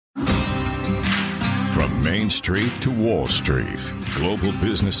Main Street to Wall Street, global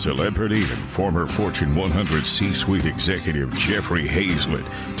business celebrity and former Fortune 100 C-suite executive Jeffrey Hazlett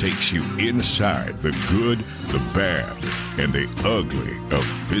takes you inside the good, the bad, and the ugly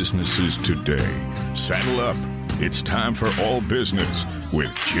of businesses today. Saddle up. It's time for All Business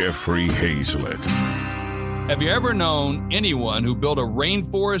with Jeffrey Hazlett. Have you ever known anyone who built a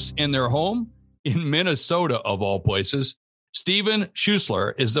rainforest in their home? In Minnesota, of all places. Steven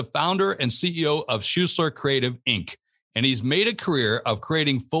Schussler is the founder and CEO of Schussler Creative, Inc., and he's made a career of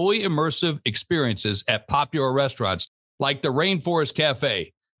creating fully immersive experiences at popular restaurants like the Rainforest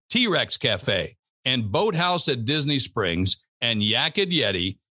Cafe, T-Rex Cafe, and Boathouse at Disney Springs, and Yakid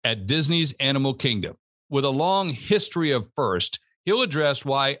Yeti at Disney's Animal Kingdom. With a long history of first, he'll address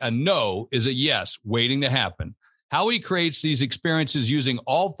why a no is a yes waiting to happen, how he creates these experiences using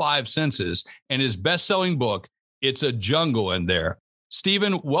all five senses, and his best-selling book, It's a Jungle in There.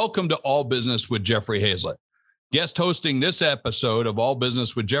 Steven, welcome to All Business with Jeffrey Hazlett. Guest hosting this episode of All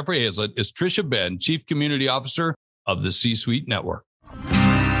Business with Jeffrey Hazlett is Trisha Ben, Chief Community Officer of the C-Suite Network.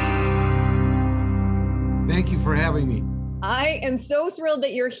 Thank you for having me. I am so thrilled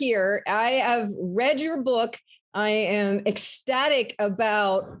that you're here. I have read your book. I am ecstatic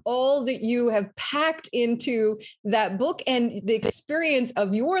about all that you have packed into that book and the experience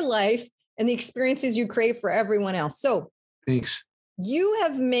of your life and the experiences you create for everyone else. So thanks. You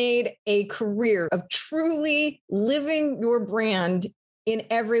have made a career of truly living your brand in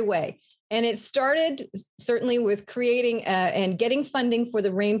every way. And it started certainly with creating and getting funding for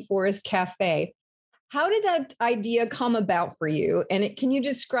the Rainforest Cafe. How did that idea come about for you? And can you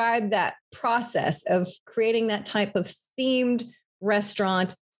describe that process of creating that type of themed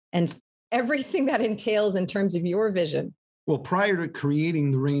restaurant and everything that entails in terms of your vision? Well, prior to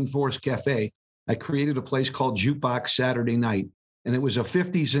creating the Rainforest Cafe, I created a place called Jukebox Saturday Night. And it was a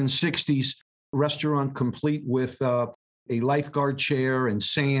 50s and 60s restaurant complete with a lifeguard chair and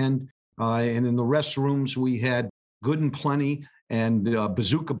sand. And in the restrooms, we had Good and Plenty and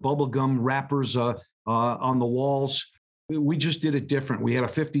bazooka bubblegum wrappers on the walls. We just did it different. We had a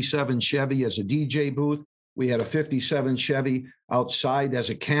 57 Chevy as a DJ booth. We had a 57 Chevy outside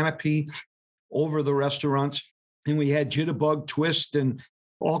as a canopy over the restaurants. And we had jitterbug, twist, and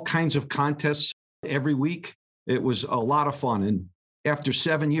all kinds of contests every week. It was a lot of fun. And after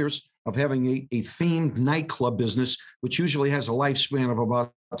 7 years of having a themed nightclub business, which usually has a lifespan of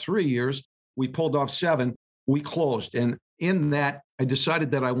about 3 years, we pulled off 7. We closed. And in that, I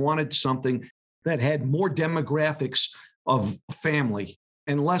decided that I wanted something that had more demographics of family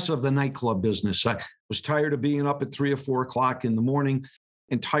and less of the nightclub business. I was tired of being up at 3 or 4 o'clock in the morning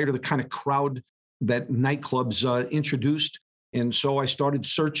and tired of the kind of crowd that nightclubs introduced. And so I started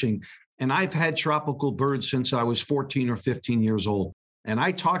searching. And I've had tropical birds since I was 14 or 15 years old. And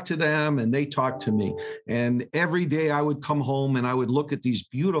I talked to them and they talked to me. And every day I would come home and I would look at these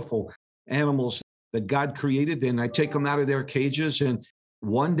beautiful animals that God created, and I take them out of their cages. And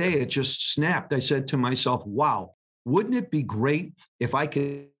one day it just snapped. I said to myself, wow, wouldn't it be great if I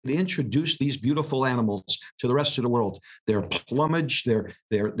could introduce these beautiful animals to the rest of the world? Their plumage,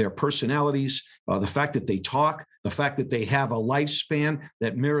 their personalities, the fact that they talk, the fact that they have a lifespan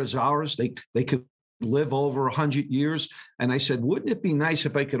that mirrors ours. They could live over 100 years. And I said, wouldn't it be nice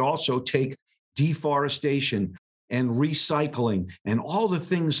if I could also take deforestation and recycling and all the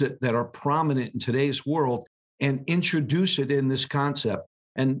things that are prominent in today's world and introduce it in this concept?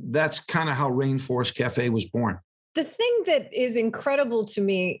 And that's kind of how Rainforest Cafe was born. The thing that is incredible to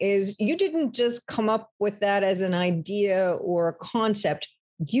me is you didn't just come up with that as an idea or a concept.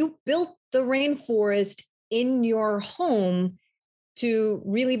 You built the rainforest in your home to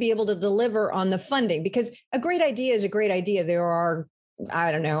really be able to deliver on the funding, because a great idea is a great idea. There are,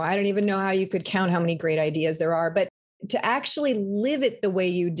 I don't even know how you could count how many great ideas there are, but to actually live it the way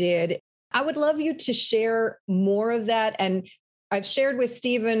you did, I would love you to share more of that. And I've shared with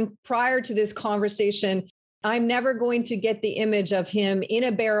Steven prior to this conversation, I'm never going to get the image of him in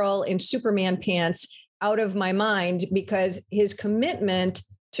a barrel in Superman pants out of my mind, because his commitment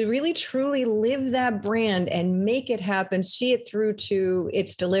to really truly live that brand and make it happen, see it through to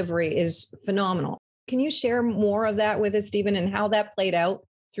its delivery is phenomenal. Can you share more of that with us, Steven, and how that played out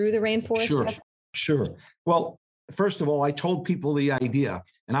through the Rainforest? Sure. Well, first of all, I told people the idea,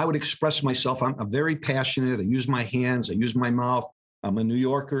 and I would express myself. I'm very passionate. I use my hands. I use my mouth. I'm a New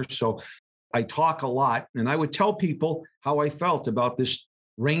Yorker, so I talk a lot. And I would tell people how I felt about this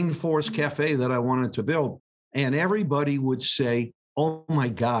Rainforest Cafe that I wanted to build. And everybody would say, oh my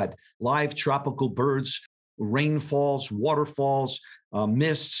God, live tropical birds, rainfalls, waterfalls,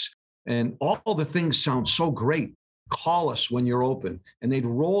 mists, and all the things sound so great. Call us when you're open. And they'd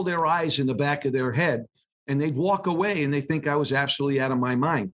roll their eyes in the back of their head and they'd walk away and they think I was absolutely out of my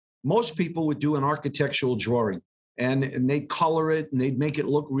mind. Most people would do an architectural drawing and they'd color it and they'd make it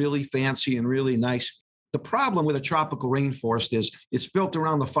look really fancy and really nice. The problem with a tropical rainforest is it's built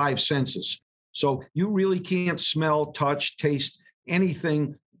around the five senses. So you really can't smell, touch, taste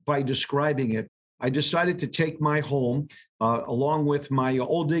anything by describing it. I decided to take my home along with my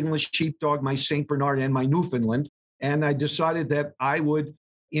Old English Sheepdog, my St. Bernard, and my Newfoundland. And I decided that I would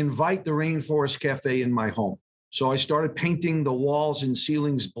invite the Rainforest Cafe in my home. So I started painting the walls and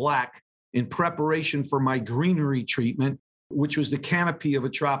ceilings black in preparation for my greenery treatment, which was the canopy of a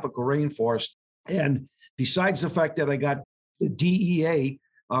tropical rainforest. And besides the fact that I got the DEA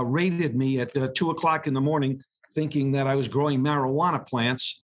raided me at 2:00 in the morning, thinking that I was growing marijuana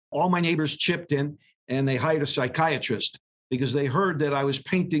plants, all my neighbors chipped in and they hired a psychiatrist because they heard that I was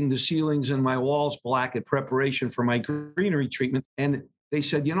painting the ceilings and my walls black in preparation for my greenery treatment. And they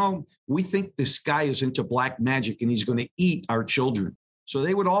said, we think this guy is into black magic and he's going to eat our children. So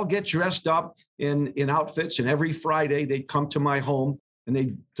they would all get dressed up in outfits, and every Friday they'd come to my home and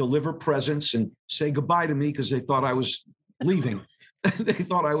they'd deliver presents and say goodbye to me because they thought I was leaving. They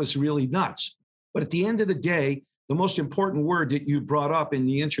thought I was really nuts. But at the end of the day, the most important word that you brought up in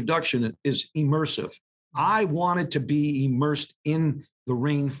the introduction is immersive. I wanted to be immersed in the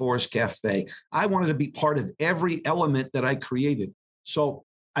Rainforest Cafe. I wanted to be part of every element that I created. So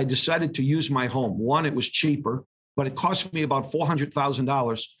I decided to use my home. One, it was cheaper, but it cost me about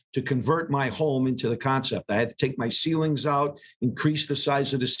 $400,000 to convert my home into the concept. I had to take my ceilings out, increase the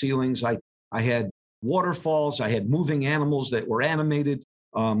size of the ceilings. I had waterfalls. I had moving animals that were animated.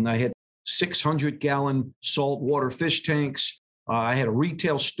 I had 600-gallon saltwater fish tanks. I had a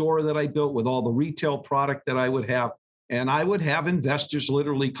retail store that I built with all the retail product that I would have. And I would have investors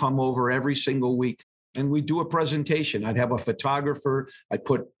literally come over every single week. And we'd do a presentation. I'd have a photographer. I'd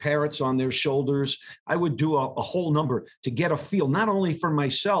put parrots on their shoulders. I would do a whole number to get a feel, not only for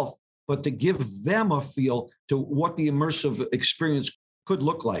myself, but to give them a feel to what the immersive experience could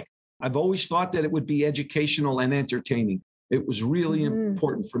look like. I've always thought that it would be educational and entertaining. It was really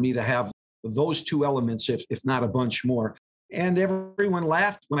important for me to have those two elements, if not a bunch more. And everyone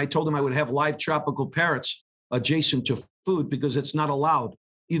laughed when I told them I would have live tropical parrots adjacent to food because it's not allowed,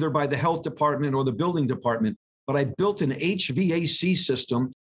 either by the health department or the building department. But I built an HVAC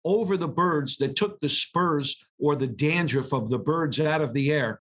system over the birds that took the spurs or the dandruff of the birds out of the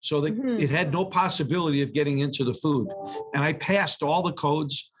air so that it had no possibility of getting into the food. And I passed all the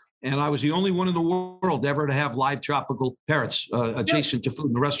codes, and I was the only one in the world ever to have live tropical parrots adjacent to food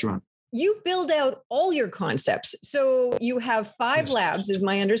in the restaurant. You build out all your concepts. So you have 5 labs, is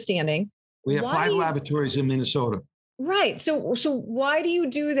my understanding. We have 5 laboratories in Minnesota. Right. So why do you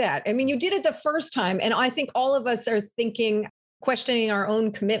do that? I mean, you did it the first time. And I think all of us are questioning our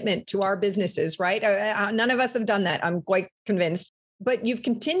own commitment to our businesses, right? None of us have done that. I'm quite convinced. But you've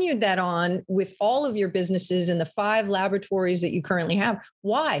continued that on with all of your businesses and the 5 laboratories that you currently have.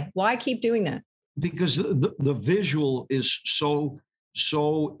 Why? Why keep doing that? Because the visual is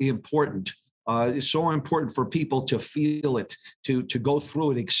so important. It's so important for people to feel it, to go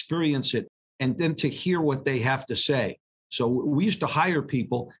through it, experience it, and then to hear what they have to say. So we used to hire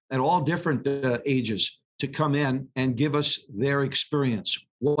people at all different ages to come in and give us their experience,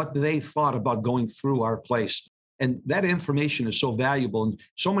 what they thought about going through our place. And that information is so valuable. And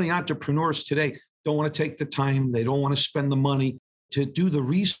so many entrepreneurs today don't want to take the time. They don't want to spend the money to do the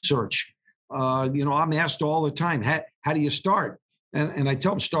research. I'm asked all the time, how do you start? And I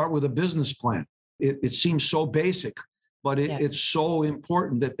tell them, start with a business plan. It seems so basic, but it's so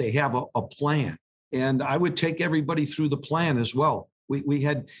important that they have a plan. And I would take everybody through the plan as well. We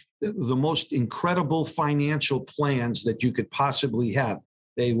had the most incredible financial plans that you could possibly have.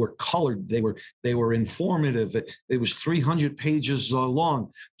 They were colored. They were informative. It was 300 pages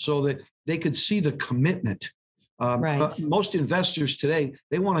long so that they could see the commitment. But most investors today,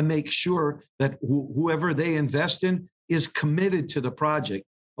 they want to make sure that whoever they invest in is committed to the project.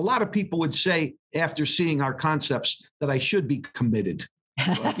 A lot of people would say after seeing our concepts that I should be committed,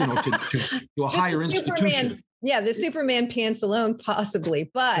 to a higher institution. The Superman pants alone, possibly.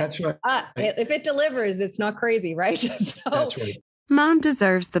 But that's right. If it delivers, it's not crazy, right? That's right. Mom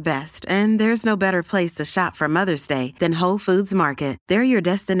deserves the best, and there's no better place to shop for Mother's Day than Whole Foods Market. They're your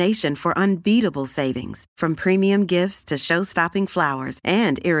destination for unbeatable savings, from premium gifts to show-stopping flowers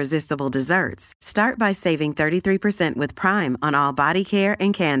and irresistible desserts. Start by saving 33% with Prime on all body care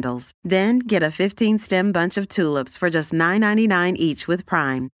and candles. Then get a 15-stem bunch of tulips for just $9.99 each with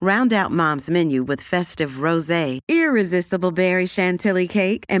Prime. Round out Mom's menu with festive rosé, irresistible berry chantilly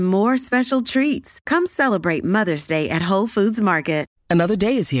cake, and more special treats. Come celebrate Mother's Day at Whole Foods Market. Another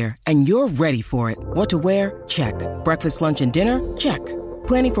day is here, and you're ready for it. What to wear? Check. Breakfast, lunch, and dinner? Check.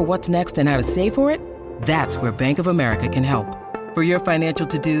 Planning for what's next and how to save for it? That's where Bank of America can help. For your financial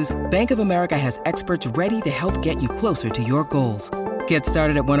to-dos, Bank of America has experts ready to help get you closer to your goals. Get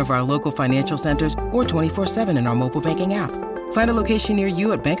started at one of our local financial centers or 24/7 in our mobile banking app. Find a location near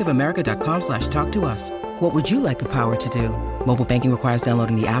you at bankofamerica.com/talktous. What would you like the power to do? Mobile banking requires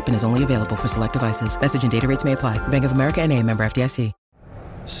downloading the app and is only available for select devices. Message and data rates may apply. Bank of America N.A., member FDIC.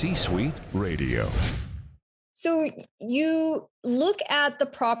 C-Suite Radio. So you look at the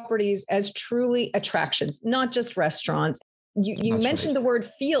properties as truly attractions, not just restaurants. You mentioned the word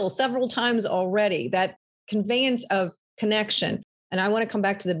feel several times already, that conveyance of connection. And I want to come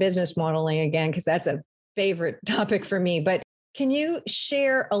back to the business modeling again, because that's a favorite topic for me. But can you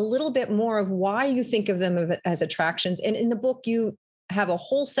share a little bit more of why you think of them as attractions? And in the book, you have a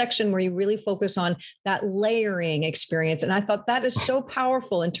whole section where you really focus on that layering experience. And I thought that is so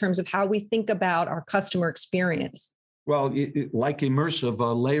powerful in terms of how we think about our customer experience. Well, like immersive,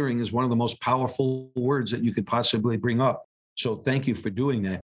 layering is one of the most powerful words that you could possibly bring up. So thank you for doing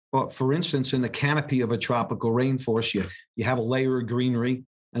that. Well, for instance, in the canopy of a tropical rainforest, you have a layer of greenery,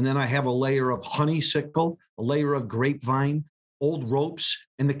 and then I have a layer of honeysuckle, a layer of grapevine, old ropes,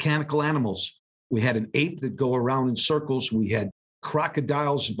 and mechanical animals. We had an ape that go around in circles. We had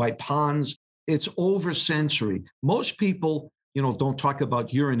crocodiles by ponds. It's oversensory. Most people, don't talk about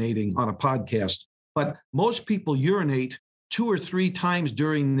urinating on a podcast, but most people urinate 2 or 3 times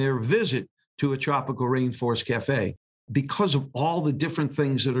during their visit to a tropical rainforest cafe because of all the different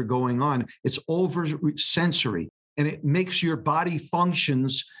things that are going on. It's oversensory, and it makes your body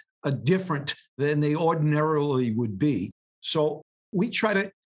functions different than they ordinarily would be. So we try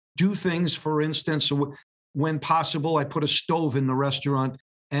to do things, for instance, when possible, I put a stove in the restaurant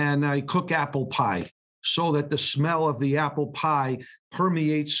and I cook apple pie so that the smell of the apple pie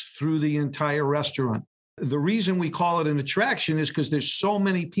permeates through the entire restaurant. The reason we call it an attraction is because there's so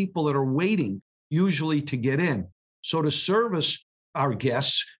many people that are waiting usually to get in. So to service our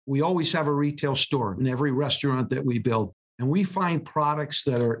guests, we always have a retail store in every restaurant that we build. And we find products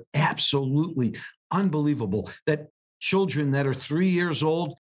that are absolutely unbelievable, that children that are 3 years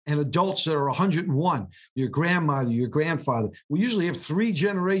old and adults that are 101, your grandmother, your grandfather. We usually have 3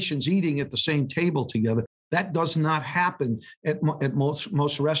 generations eating at the same table together. That does not happen at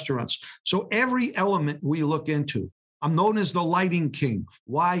most restaurants. So every element we look into. I'm known as the lighting king.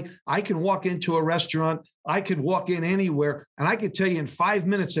 Why? I can walk into a restaurant, I could walk in anywhere, and I could tell you in 5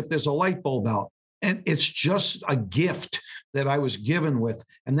 minutes if there's a light bulb out. And it's just a gift that I was given with.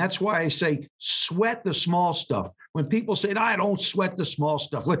 And that's why I say, sweat the small stuff. When people say, I don't sweat the small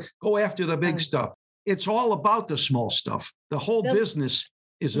stuff, go after the big stuff. It's all about the small stuff. The whole business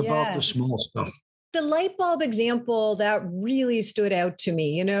is about the small stuff. The light bulb example, that really stood out to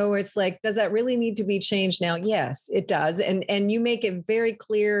me. It's like, does that really need to be changed now? Yes, it does. And you make it very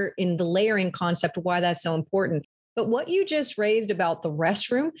clear in the layering concept why that's so important. But what you just raised about the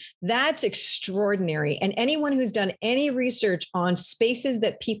restroom, that's extraordinary. And anyone who's done any research on spaces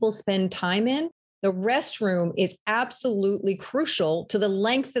that people spend time in, the restroom is absolutely crucial to the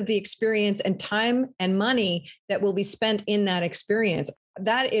length of the experience and time and money that will be spent in that experience.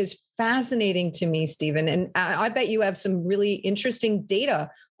 That is fascinating to me, Stephen. And I bet you have some really interesting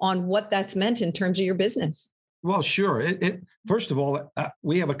data on what that's meant in terms of your business. Well, sure. First of all,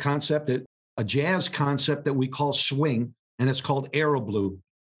 we have a jazz concept that we call swing, and it's called AeroBlue.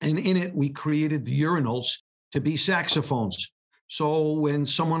 And in it, we created the urinals to be saxophones. So when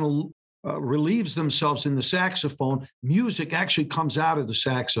someone relieves themselves in the saxophone, music actually comes out of the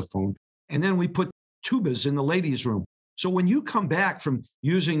saxophone. And then we put tubas in the ladies' room. So when you come back from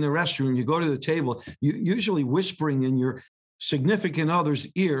using the restroom, you go to the table, you're usually whispering in your significant other's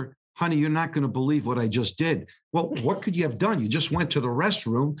ear, honey, you're not going to believe what I just did. Well, what could you have done? You just went to the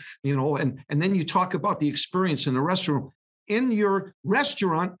restroom, and then you talk about the experience in the restroom in your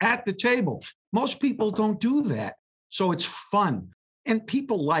restaurant at the table. Most people don't do that. So it's fun. And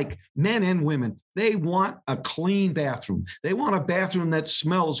people, like men and women, they want a clean bathroom. They want a bathroom that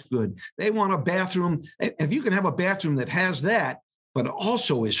smells good. They want a bathroom. If you can have a bathroom that has that, but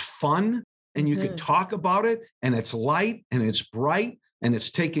also is fun, and you can talk about it, and it's light and it's bright and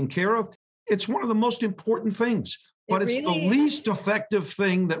it's taken care of, it's one of the most important things. But it's the least effective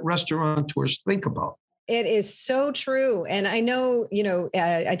thing that restaurateurs think about. It is so true. And I know,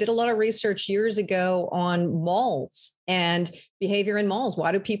 I did a lot of research years ago on malls and behavior in malls.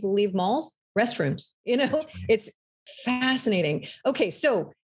 Why do people leave malls? Restrooms. It's fascinating. Okay.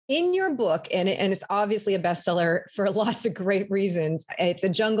 So in your book, and it's obviously a bestseller for lots of great reasons, it's a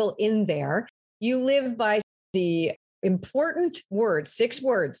jungle in there. You live by the important words, 6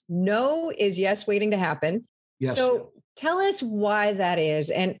 words. No is yes waiting to happen. Yes. So tell us why that is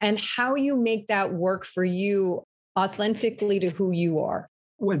and how you make that work for you authentically to who you are.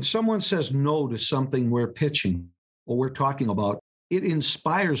 When someone says no to something we're pitching or we're talking about, it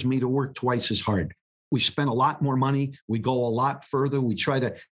inspires me to work twice as hard. We spend a lot more money. We go a lot further. We try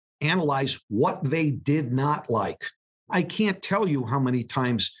to analyze what they did not like. I can't tell you how many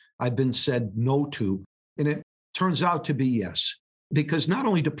times I've been said no to, and it turns out to be yes. Because not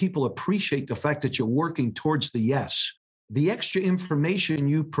only do people appreciate the fact that you're working towards the yes, the extra information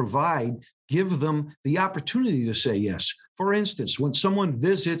you provide give them the opportunity to say yes. For instance, when someone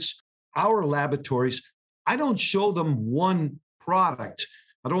visits our laboratories, I don't show them one product.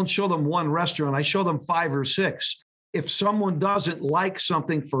 I don't show them one restaurant. I show them 5 or 6. If someone doesn't like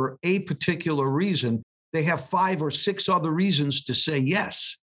something for a particular reason, they have 5 or 6 other reasons to say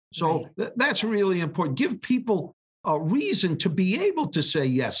yes. So that's really important. Give people a reason to be able to say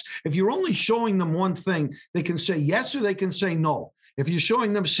yes. If you're only showing them one thing, they can say yes or they can say no. If you're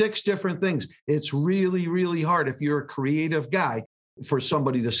showing them 6 different things, it's really, really hard if you're a creative guy for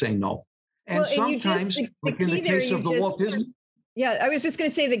somebody to say no. And sometimes, like in the case of the Walt Disney. Yeah, I was just going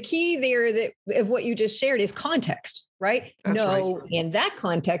to say the key there of what you just shared is context, right? That's no right. In that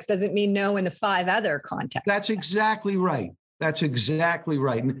context doesn't mean no in the 5 other contexts. That's exactly right. That's exactly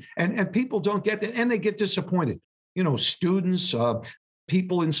right. And people don't get that, and they get disappointed. You know, students,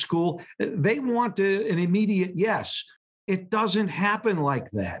 people in school, they want an immediate yes. It doesn't happen like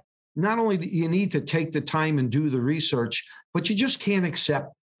that. Not only do you need to take the time and do the research, but you just can't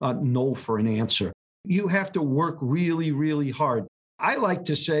accept no for an answer. You have to work really, really hard. I like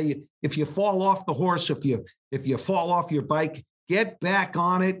to say, if you fall off the horse, if you fall off your bike, get back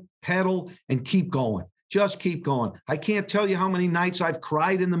on it, pedal, and keep going. Just keep going. I can't tell you how many nights I've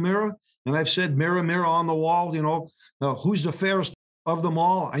cried in the mirror, and I've said, mirror, mirror on the wall, who's the fairest of them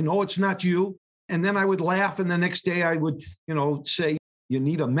all? I know it's not you. And then I would laugh, and the next day I would, say, you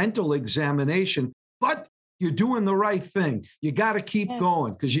need a mental examination, but you're doing the right thing. You got to keep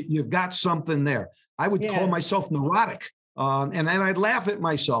going because you've got something there. I would call myself neurotic, and then I'd laugh at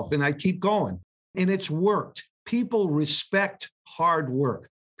myself, and I'd keep going. And it's worked. People respect hard work.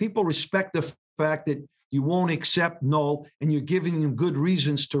 People respect the fact that you won't accept no, and you're giving them good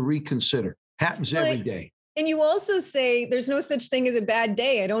reasons to reconsider. Happens every day. And you also say there's no such thing as a bad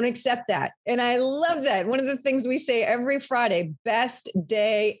day. I don't accept that. And I love that. One of the things we say every Friday, best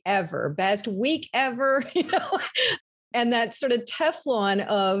day ever, best week ever, and that sort of Teflon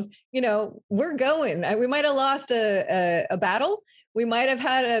of, we're going. We might have lost a battle. We might have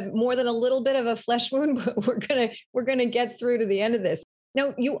had more than a little bit of a flesh wound, but we're gonna get through to the end of this.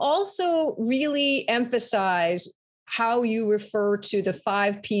 Now, you also really emphasize how you refer to the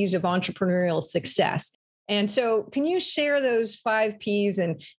 5 Ps of entrepreneurial success. And so can you share those 5 Ps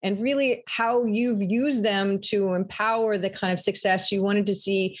and really how you've used them to empower the kind of success you wanted to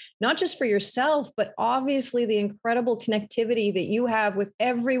see, not just for yourself, but obviously the incredible connectivity that you have with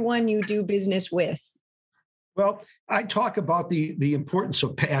everyone you do business with? Well, I talk about the importance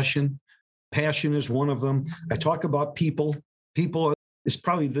of passion. Passion is one of them. I talk about people. People is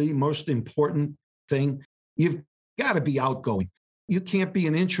probably the most important thing. You've got to be outgoing. You can't be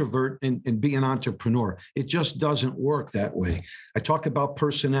an introvert and be an entrepreneur. It just doesn't work that way. I talk about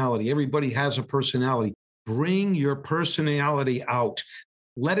personality. Everybody has a personality. Bring your personality out.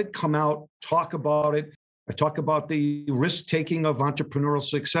 Let it come out. Talk about it. I talk about the risk-taking of entrepreneurial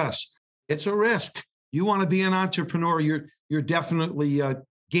success. It's a risk. You want to be an entrepreneur, you're definitely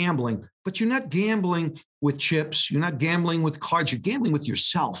gambling, but you're not gambling with chips. You're not gambling with cards. You're gambling with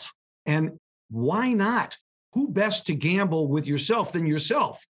yourself. And why not? Who best to gamble with yourself than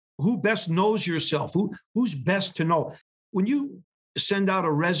yourself? Who best knows yourself? Who's best to know? When you send out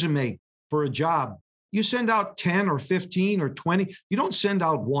a resume for a job, you send out 10 or 15 or 20. You don't send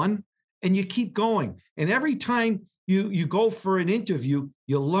out one, and you keep going. And every time you go for an interview,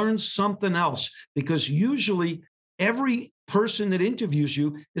 you learn something else, because usually every person that interviews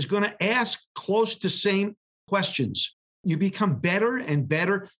you is going to ask close to same questions. You become better and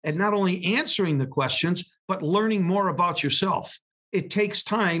better at not only answering the questions, but learning more about yourself. It takes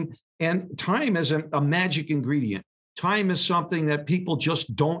time, and time is a magic ingredient. Time is something that people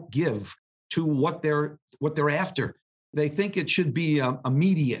just don't give to what they're after. They think it should be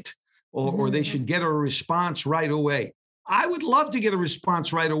immediate, or they should get a response right away. I would love to get a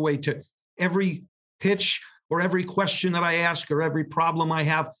response right away to every pitch or every question that I ask or every problem I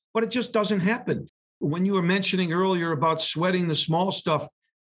have, but it just doesn't happen. When you were mentioning earlier about sweating the small stuff,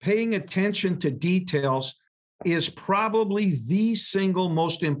 paying attention to details is probably the single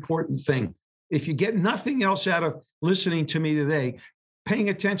most important thing. if you get nothing else out of listening to me today, paying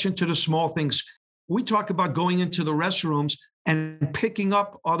attention to the small things. We talk about going into the restrooms and picking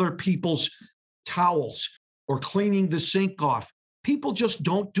up other people's towels or cleaning the sink off. People just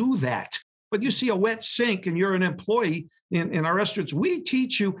don't do that. But you see a wet sink and you're an employee in our restaurants, we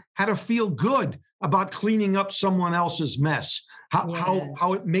teach you how to feel good about cleaning up someone else's mess,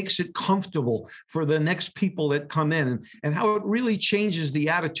 how it makes it comfortable for the next people that come in, and how it really changes the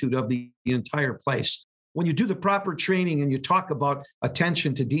attitude of the entire place. When you do the proper training and you talk about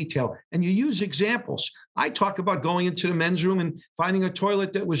attention to detail and you use examples, I talk about going into the men's room and finding a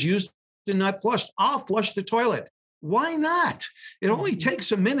toilet that was used and not flushed. I'll flush the toilet. Why not? It only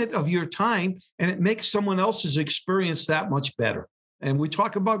takes a minute of your time and it makes someone else's experience that much better. And we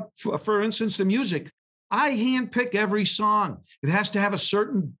talk about, for instance, the music. I handpick every song. It has to have a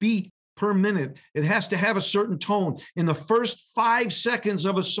certain beat per minute. It has to have a certain tone. In the first 5 seconds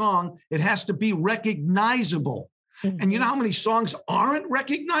of a song, it has to be recognizable. Mm-hmm. And you know how many songs aren't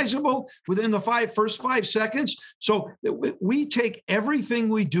recognizable within the first 5 seconds? So we take everything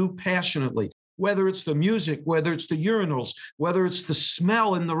we do passionately, whether it's the music, whether it's the urinals, whether it's the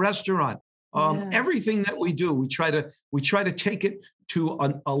smell in the restaurant. Everything that we do, we try to take it to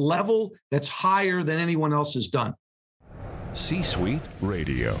a level that's higher than anyone else has done. C-Suite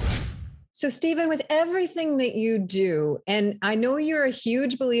Radio. So, Stephen, with everything that you do, and I know you're a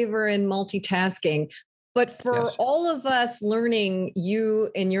huge believer in multitasking, but for all of us learning you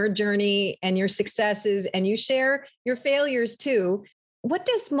and your journey and your successes, and you share your failures too, what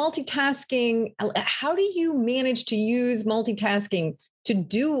does multitasking, how do you manage to use multitasking to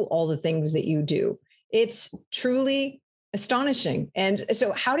do all the things that you do? It's truly astonishing. And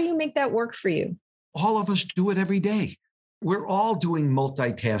so how do you make that work for you? All of us do it every day. We're all doing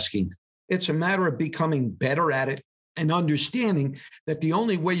multitasking. It's a matter of becoming better at it and understanding that the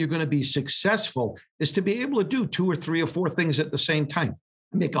only way you're going to be successful is to be able to do 2 or 3 or 4 things at the same time.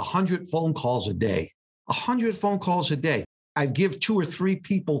 I make 100 phone calls a day, 100 phone calls a day. I give 2 or 3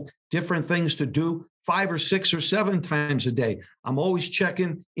 people different things to do 5 or 6 or 7 times a day. I'm always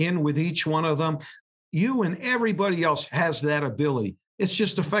checking in with each one of them. You and everybody else has that ability. It's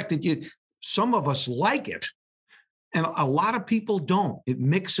just the fact that some of us like it. And a lot of people don't. It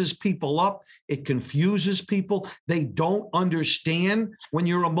mixes people up. It confuses people. They don't understand when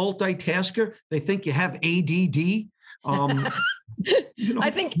you're a multitasker. They think you have ADD. I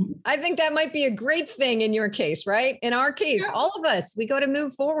think that might be a great thing in your case, right? In our case, all of us, we got to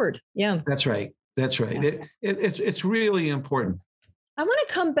move forward. Yeah, that's right. That's right. Yeah. It's really important. I want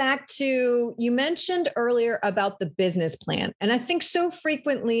to come back to, you mentioned earlier about the business plan. And I think so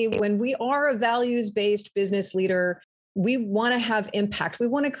frequently when we are a values-based business leader, we want to have impact. We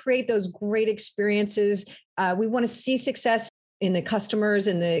want to create those great experiences. We want to see success in the customers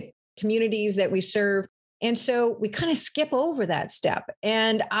and the communities that we serve. And so we kind of skip over that step.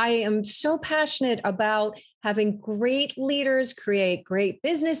 And I am so passionate about having great leaders create great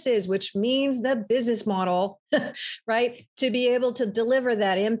businesses, which means the business model, right? To be able to deliver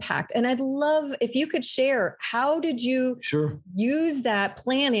that impact. And I'd love if you could share, how did you use that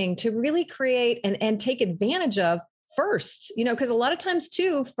planning to really create and take advantage of firsts? You know, because a lot of times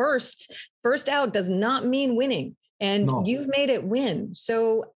too, first out does not mean winning. And you've made it win.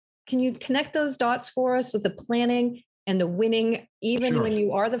 So can you connect those dots for us with the planning and the winning, even when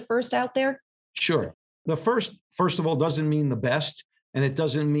you are the first out there? Sure. The first of all, doesn't mean the best, and it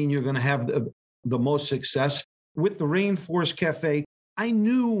doesn't mean you're going to have the most success. With the Rainforest Cafe, I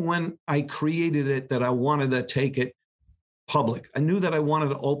knew when I created it that I wanted to take it public. I knew that I wanted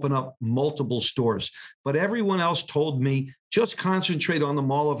to open up multiple stores, but everyone else told me, just concentrate on the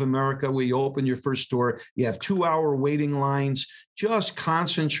Mall of America where you open your first store. You have 2-hour waiting lines. Just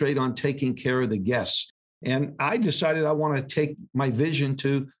concentrate on taking care of the guests. And I decided I want to take my vision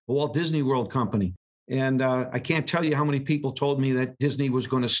to the Walt Disney World Company. And I can't tell you how many people told me that Disney was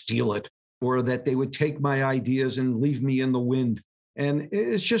going to steal it or that they would take my ideas and leave me in the wind. And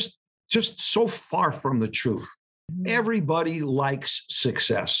it's just so far from the truth. Everybody likes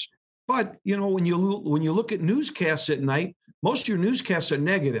success. But, you know, when you look at newscasts at night, most of your newscasts are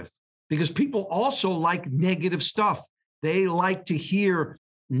negative because people also like negative stuff. They like to hear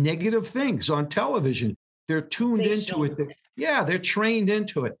negative things on television. They're tuned into it. They're trained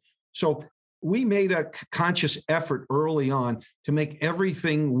into it. So we made a conscious effort early on to make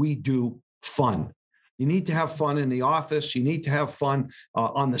everything we do fun. You need to have fun in the office. You need to have fun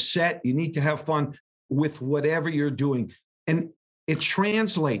on the set. You need to have fun with whatever you're doing. And it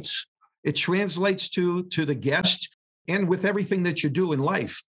translates. It translates to the guest and with everything that you do in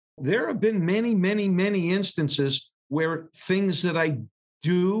life. There have been many, many, many instances where things that I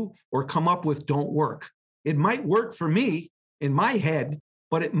do or come up with don't work. It might work for me in my head,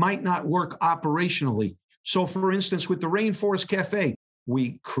 but it might not work operationally. So for instance, with the Rainforest Cafe,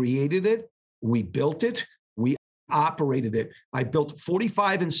 we created it, we built it, we operated it. I built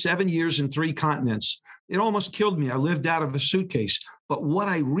 45 in 7 years in 3 continents. It almost killed me. I lived out of a suitcase. But what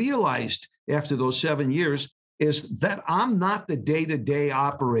I realized after those 7 years is that I'm not the day-to-day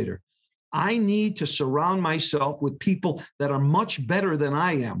operator. I need to surround myself with people that are much better than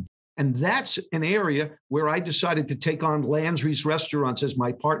I am. And that's an area where I decided to take on Landry's Restaurants as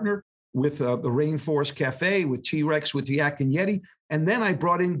my partner, with the Rainforest Cafe, with T-Rex, with Yak and Yeti. And then I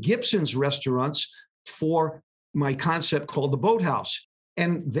brought in Gibson's Restaurants for my concept called the Boathouse.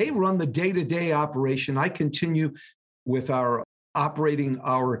 And they run the day-to-day operation. I continue with our operating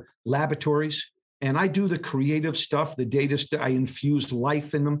our laboratories, and I do the creative stuff, the data, I infuse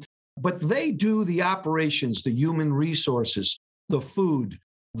life in them. But they do the operations, the human resources, the food,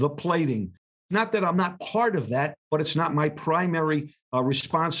 the plating. Not that I'm not part of that, but it's not my primary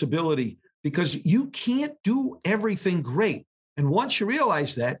responsibility, because you can't do everything great. And once you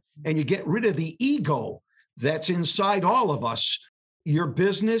realize that and you get rid of the ego that's inside all of us, your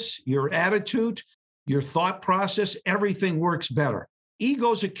business, your attitude, your thought process, everything works better.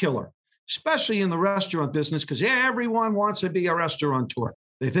 Ego's a killer, especially in the restaurant business, because everyone wants to be a restaurateur.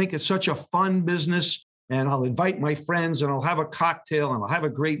 They think it's such a fun business, and I'll invite my friends and I'll have a cocktail and I'll have a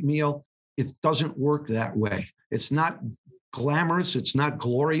great meal. It doesn't work that way. It's not glamorous. It's not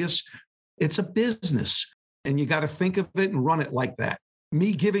glorious. It's a business, and you got to think of it and run it like that.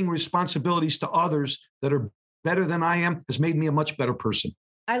 Me giving responsibilities to others that are better than I am has made me a much better person.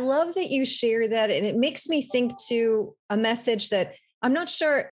 I love that you share that. And it makes me think to a message that I'm not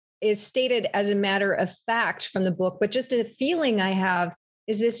sure is stated as a matter of fact from the book, but just a feeling I have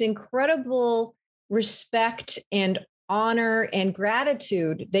is this incredible respect and honor and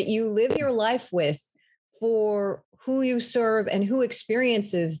gratitude that you live your life with for who you serve and who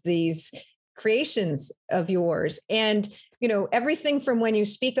experiences these creations of yours. And, you know, everything from when you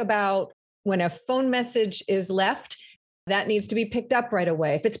speak about when a phone message is left, that needs to be picked up right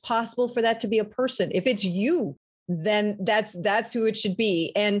away. If it's possible for that to be a person, if it's you, then that's who it should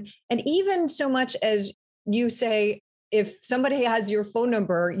be. And even so much as you say, if somebody has your phone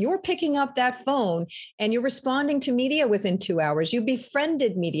number, you're picking up that phone and you're responding to media within 2 hours. You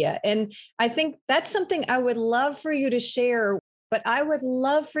befriended media. And I think that's something I would love for you to share, but I would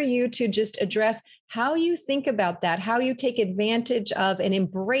love for you to just address how you think about that, how you take advantage of and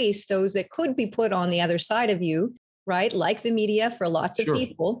embrace those that could be put on the other side of you, right? Like the media for lots of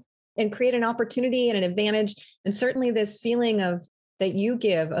people, and create an opportunity and an advantage. And certainly this feeling of that you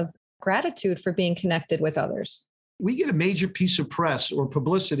give of gratitude for being connected with others. We get a major piece of press or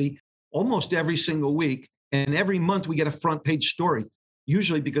publicity almost every single week. And every month we get a front page story,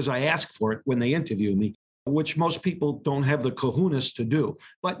 usually because I ask for it when they interview me, which most people don't have the kahunas to do.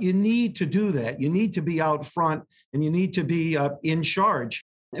 But you need to do that. You need to be out front and you need to be in charge.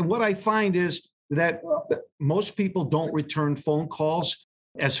 And what I find is that most people don't return phone calls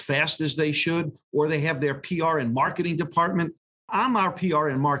as fast as they should, or they have their PR and marketing department. I'm our PR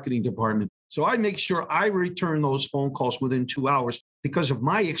and marketing department. So I make sure I return those phone calls within 2 hours because of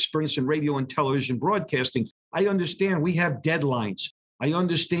my experience in radio and television broadcasting. I understand we have deadlines. I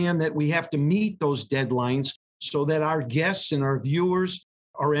understand that we have to meet those deadlines so that our guests and our viewers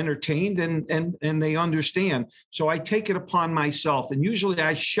are entertained and they understand. So I take it upon myself. And usually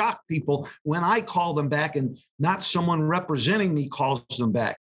I shock people when I call them back and not someone representing me calls them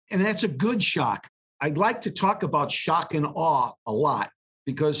back. And that's a good shock. I'd like to talk about shock and awe a lot,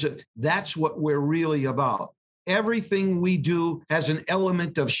 because that's what we're really about. Everything we do has an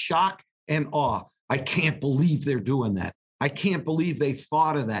element of shock and awe. I can't believe they're doing that. I can't believe they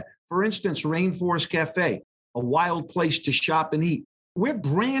thought of that. For instance, Rainforest Cafe, a wild place to shop and eat. We're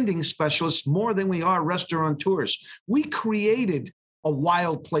branding specialists more than we are restaurateurs. We created a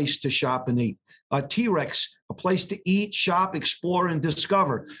wild place to shop and eat. T-Rex, a place to eat, shop, explore, and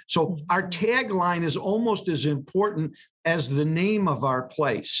discover. So our tagline is almost as important as the name of our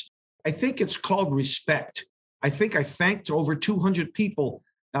place. I think it's called respect. I think I thanked over 200 people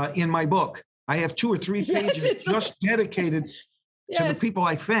in my book. I have 2 or 3 pages just dedicated to the people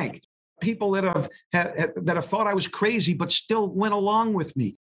I thank. People that have thought I was crazy, but still went along with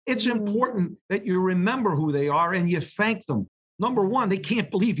me. It's important that you remember who they are and you thank them. Number one, they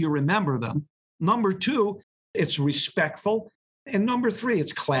can't believe you remember them. Number two, it's respectful. And number 3,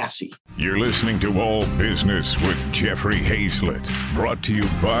 it's classy. You're listening to All Business with Jeffrey Hazlett, brought to you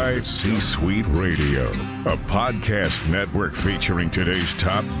by C-Suite Radio, a podcast network featuring today's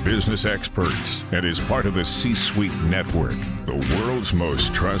top business experts, and is part of the C-Suite Network, the world's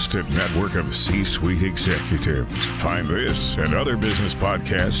most trusted network of C-Suite executives. Find this and other business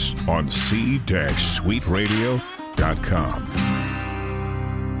podcasts on c-suiteradio.com.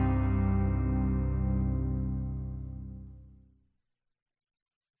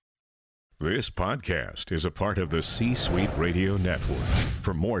 This podcast is a part of the C-Suite Radio Network.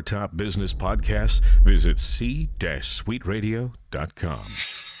 For more top business podcasts, visit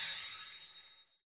c-suiteradio.com.